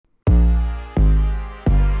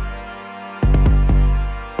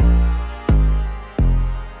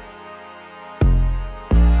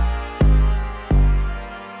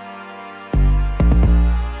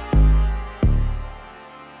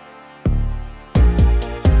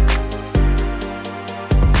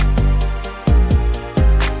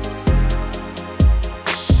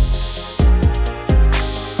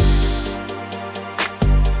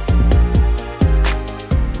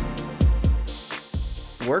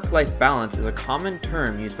work-life balance is a common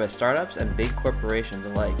term used by startups and big corporations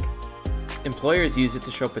alike. Employers use it to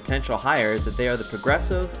show potential hires that they are the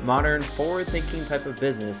progressive, modern, forward-thinking type of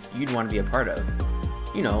business you'd want to be a part of.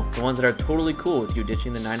 You know, the ones that are totally cool with you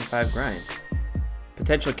ditching the 9-to-5 grind.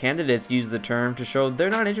 Potential candidates use the term to show they're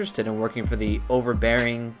not interested in working for the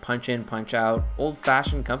overbearing, punch-in, punch-out,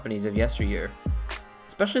 old-fashioned companies of yesteryear.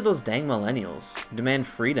 Especially those dang millennials who demand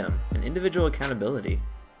freedom and individual accountability.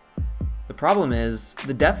 The problem is,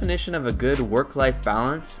 the definition of a good work-life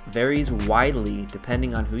balance varies widely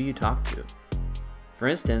depending on who you talk to. For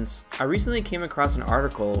instance, I recently came across an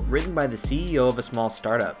article written by the CEO of a small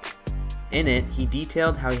startup. In it, he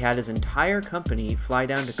detailed how he had his entire company fly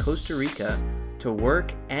down to Costa Rica to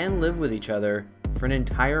work and live with each other for an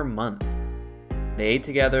entire month. They ate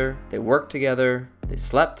together, they worked together, they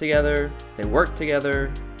slept together, they worked together,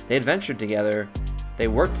 they adventured together, they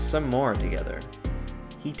worked some more together.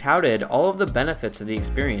 He touted all of the benefits of the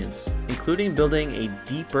experience, including building a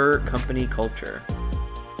deeper company culture.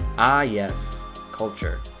 Ah yes,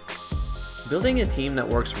 culture. Building a team that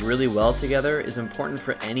works really well together is important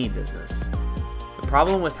for any business. The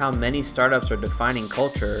problem with how many startups are defining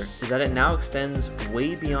culture is that it now extends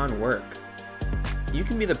way beyond work. You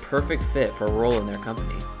can be the perfect fit for a role in their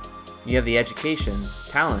company. You have the education,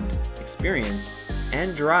 talent, experience,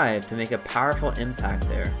 and drive to make a powerful impact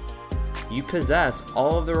there. You possess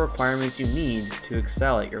all of the requirements you need to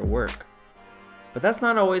excel at your work. But that's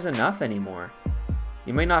not always enough anymore.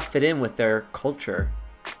 You might not fit in with their culture.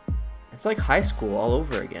 It's like high school all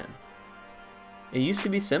over again. It used to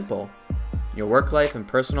be simple. Your work life and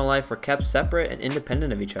personal life were kept separate and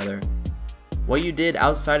independent of each other. What you did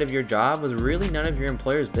outside of your job was really none of your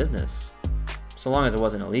employer's business, so long as it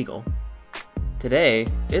wasn't illegal. Today,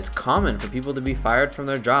 it's common for people to be fired from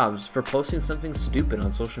their jobs for posting something stupid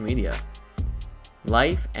on social media.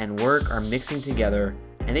 Life and work are mixing together,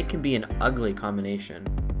 and it can be an ugly combination.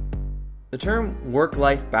 The term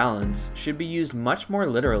work-life balance should be used much more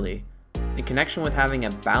literally, in connection with having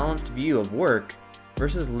a balanced view of work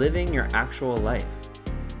versus living your actual life.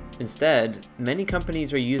 Instead, many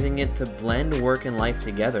companies are using it to blend work and life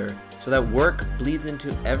together so that work bleeds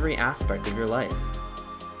into every aspect of your life.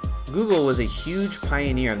 Google was a huge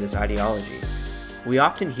pioneer of this ideology. We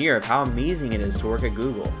often hear of how amazing it is to work at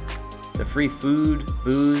Google. The free food,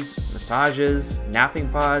 booze, massages, napping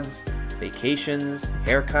pods, vacations,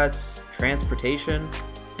 haircuts, transportation,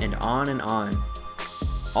 and on and on.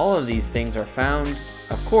 All of these things are found,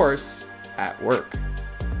 of course, at work.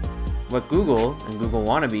 What Google and Google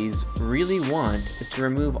wannabes really want is to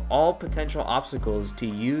remove all potential obstacles to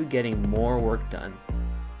you getting more work done.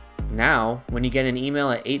 Now, when you get an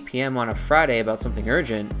email at 8 p.m. on a Friday about something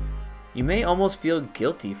urgent, you may almost feel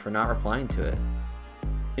guilty for not replying to it.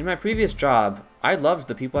 In my previous job, I loved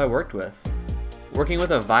the people I worked with. Working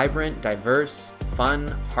with a vibrant, diverse, fun,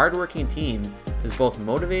 hardworking team is both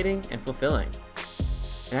motivating and fulfilling.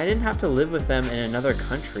 And I didn't have to live with them in another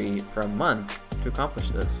country for a month to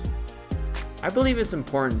accomplish this. I believe it's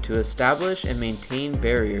important to establish and maintain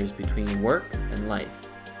barriers between work and life.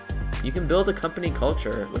 You can build a company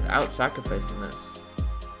culture without sacrificing this.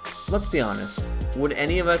 Let's be honest, would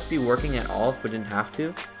any of us be working at all if we didn't have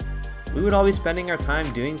to? We would all be spending our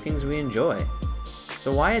time doing things we enjoy.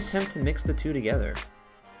 So why attempt to mix the two together?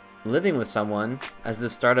 Living with someone, as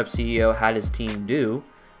this startup CEO had his team do,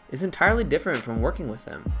 is entirely different from working with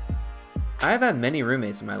them. I have had many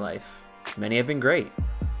roommates in my life. Many have been great.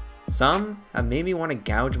 Some have made me want to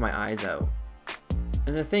gouge my eyes out.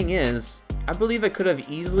 And the thing is, I believe I could have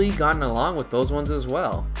easily gotten along with those ones as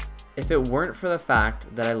well, if it weren't for the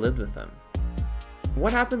fact that I lived with them.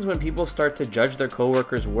 What happens when people start to judge their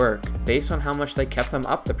coworkers' work based on how much they kept them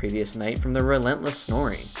up the previous night from their relentless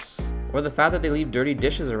snoring, or the fact that they leave dirty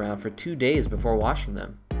dishes around for 2 days before washing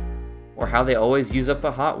them, or how they always use up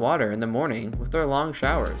the hot water in the morning with their long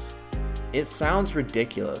showers? It sounds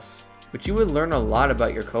ridiculous, but you would learn a lot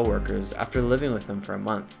about your coworkers after living with them for a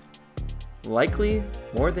month. Likely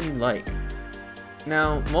more than you'd like.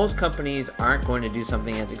 Now, most companies aren't going to do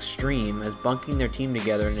something as extreme as bunking their team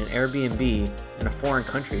together in an Airbnb in a foreign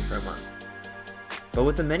country for a month. But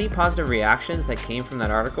with the many positive reactions that came from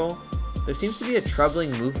that article, there seems to be a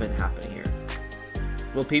troubling movement happening here.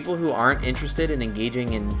 Will people who aren't interested in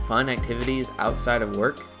engaging in fun activities outside of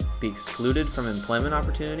work be excluded from employment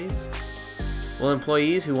opportunities? Will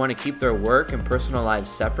employees who want to keep their work and personal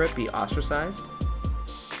lives separate be ostracized?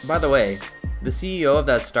 By the way, the CEO of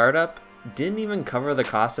that startup didn't even cover the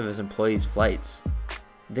cost of his employees' flights.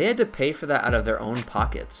 They had to pay for that out of their own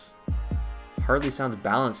pockets. Hardly sounds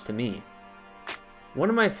balanced to me. One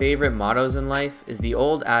of my favorite mottos in life is the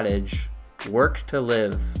old adage, work to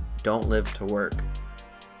live, don't live to work.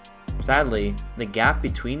 Sadly, the gap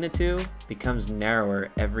between the two becomes narrower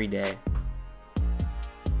every day.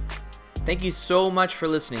 Thank you so much for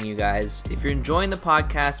listening, you guys. If you're enjoying the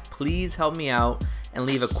podcast, please help me out and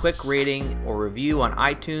leave a quick rating or review on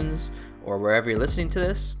iTunes or wherever you're listening to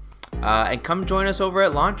this. And come join us over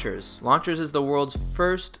at Launchers. Launchers is the world's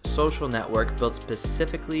first social network built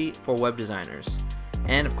specifically for web designers.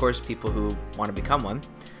 And of course, people who want to become one.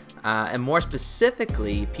 And more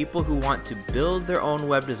specifically, people who want to build their own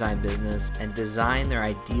web design business and design their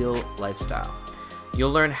ideal lifestyle.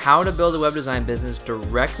 You'll learn how to build a web design business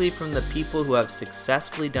directly from the people who have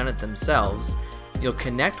successfully done it themselves. You'll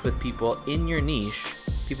connect with people in your niche,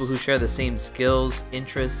 people who share the same skills,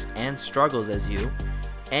 interests, and struggles as you,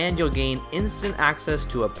 and you'll gain instant access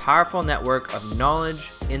to a powerful network of knowledge,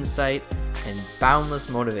 insight, and boundless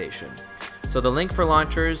motivation. So the link for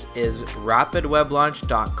Launchers is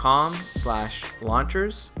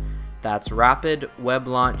rapidweblaunch.com/launchers. That's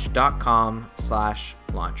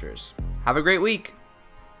rapidweblaunch.com/launchers. Have a great week.